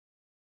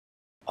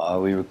Are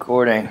we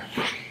recording?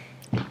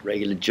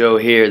 Regular Joe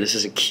here. This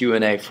is a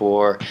Q&A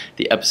for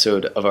the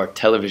episode of our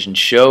television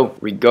show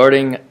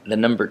regarding the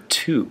number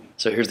 2.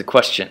 So here's the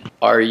question.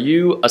 Are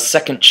you a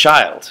second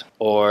child,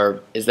 or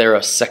is there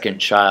a second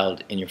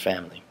child in your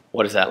family?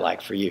 What is that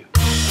like for you?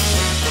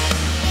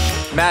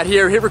 Matt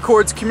here,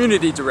 HITRECORD's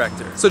community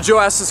director. So Joe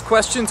asked this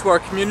question to our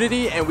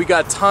community and we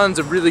got tons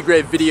of really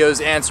great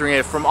videos answering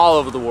it from all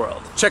over the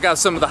world. Check out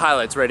some of the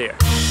highlights right here.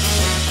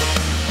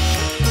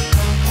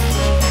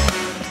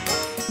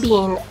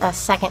 Being a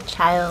second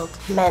child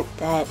meant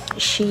that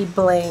she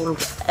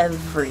blamed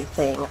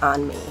everything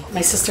on me. My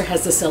sister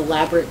has this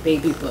elaborate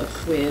baby book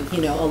with,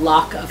 a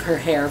lock of her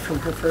hair from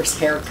her first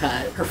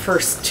haircut, her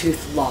first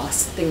tooth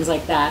loss, things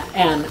like that.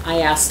 And I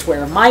asked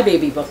where my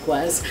baby book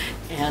was,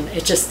 and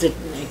it just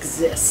didn't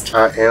exist.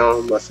 I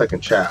am a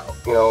second child.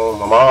 My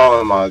mom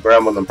and my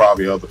grandmother and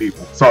probably other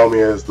people saw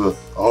me as the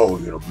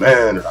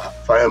man of the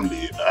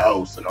family, the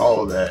house, and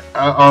all that.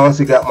 I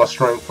honestly got my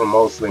strength from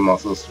mostly my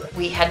sister.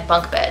 We had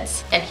bunk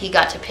beds, and he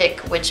got to pick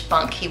which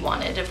bunk he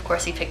wanted. Of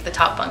course, he picked the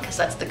top bunk because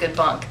that's the good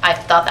bunk. I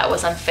thought that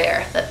was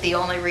unfair, that the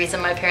only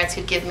reason my parents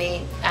could give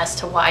me as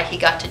to why he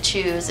got to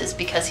choose is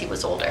because he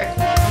was older.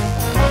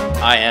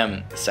 I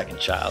am the second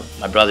child.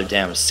 My brother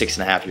Dan was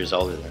 6.5 years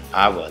older than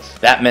I was.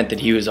 That meant that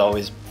he was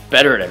always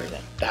better at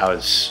everything. That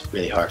was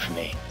really hard for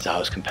me, so I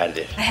was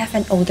competitive. I have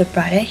an older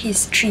brother.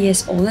 He's 3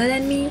 years older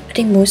than me. I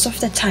think most of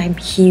the time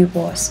he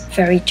was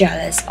very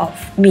jealous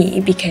of me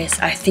because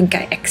I think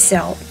I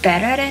excel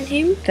better than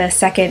him. The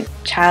second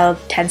child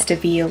tends to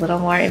be a little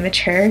more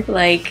immature.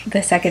 Like,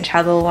 the second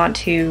child will want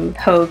to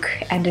poke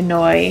and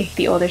annoy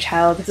the older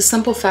child. The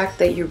simple fact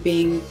that you're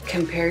being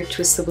compared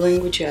to a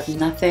sibling which you have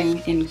nothing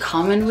in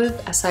common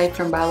with aside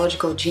from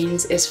biological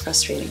genes is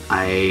frustrating.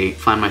 I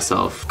find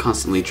myself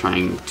constantly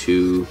trying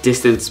to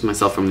distance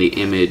myself from the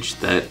image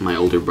that my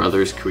older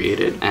brothers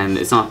created, and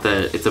it's not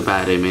that it's a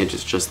bad image,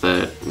 it's just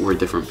that we're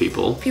different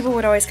people. People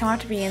would always come up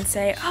to me and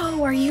say,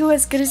 "Oh, are you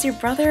as good as your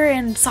brother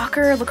in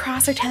soccer,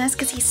 lacrosse, or tennis?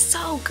 Because he's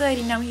so good,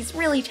 he's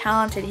really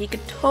talented, he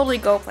could totally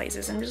go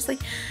places." And I'm just like,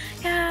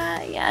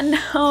 yeah,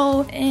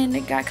 no. And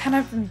it got kind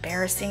of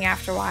embarrassing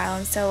after a while,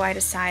 and so I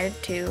decided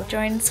to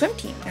join the swim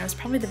team. And it was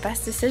probably the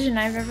best decision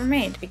I've ever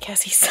made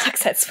because he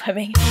sucks at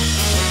swimming.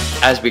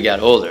 As we got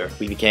older,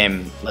 we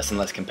became less and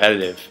less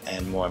competitive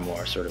and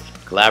more sort of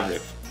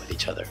collaborative with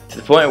each other, to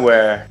the point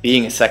where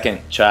being a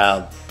second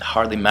child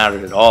hardly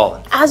mattered at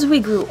all. As we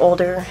grew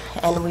older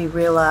and we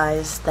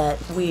realized that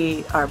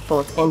we are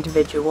both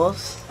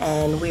individuals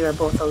and we are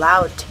both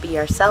allowed to be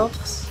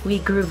ourselves, we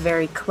grew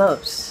very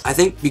close. I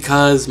think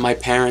because my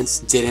parents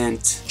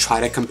didn't try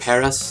to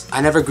compare us,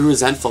 I never grew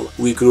resentful.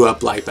 We grew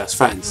up like best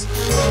friends.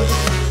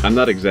 I'm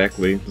not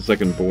exactly the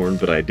second born,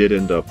 but I did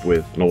end up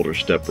with an older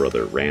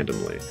stepbrother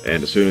randomly.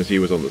 And as soon as he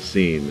was on the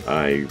scene,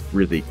 I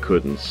really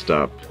couldn't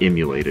stop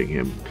emulating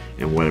him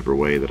in whatever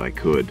way that I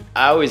could.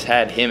 I always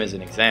had him as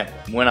an example.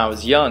 When I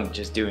was young,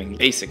 just doing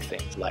basic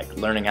things like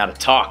learning how to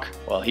talk.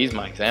 Well, he's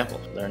my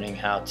example. Learning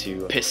how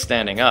to piss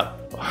standing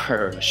up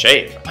or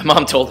shave. My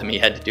mom told him he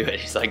had to do it.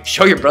 He's like,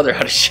 show your brother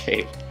how to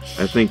shave.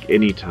 I think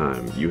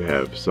anytime you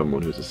have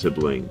someone who's a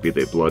sibling, be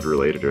they blood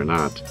related or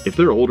not, if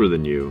they're older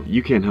than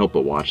you can't help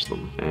but watch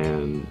them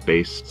and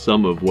base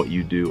some of what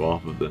you do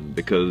off of them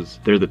because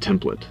they're the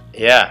template.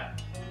 Yeah.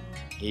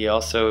 He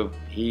also,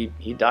 he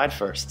died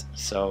first,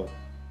 so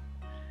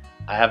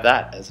I have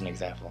that as an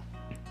example,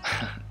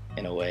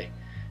 in a way.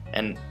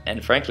 And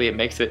frankly, it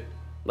makes it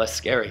less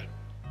scary,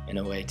 in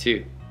a way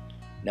too,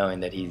 knowing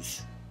that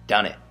he's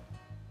done it.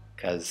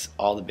 Because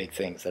all the big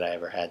things that I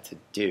ever had to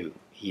do,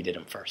 he did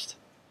them first.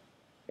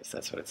 I guess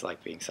that's what it's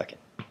like being second.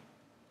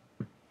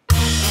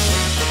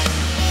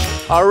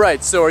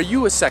 Alright, so are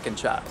you a second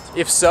child?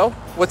 If so,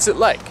 what's it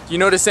like? Do you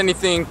notice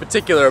anything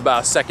particular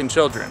about second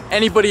children?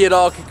 Anybody at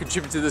all can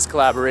contribute to this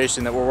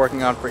collaboration that we're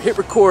working on for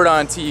HITRECORD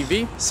on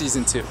TV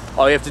Season 2.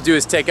 All you have to do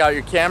is take out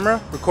your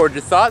camera, record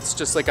your thoughts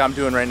just like I'm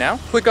doing right now,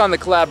 click on the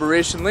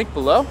collaboration link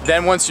below,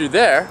 then once you're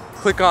there,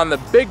 click on the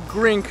big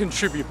green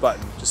contribute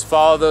button. Just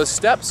follow those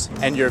steps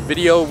and your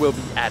video will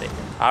be added.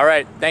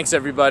 Alright, thanks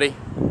everybody.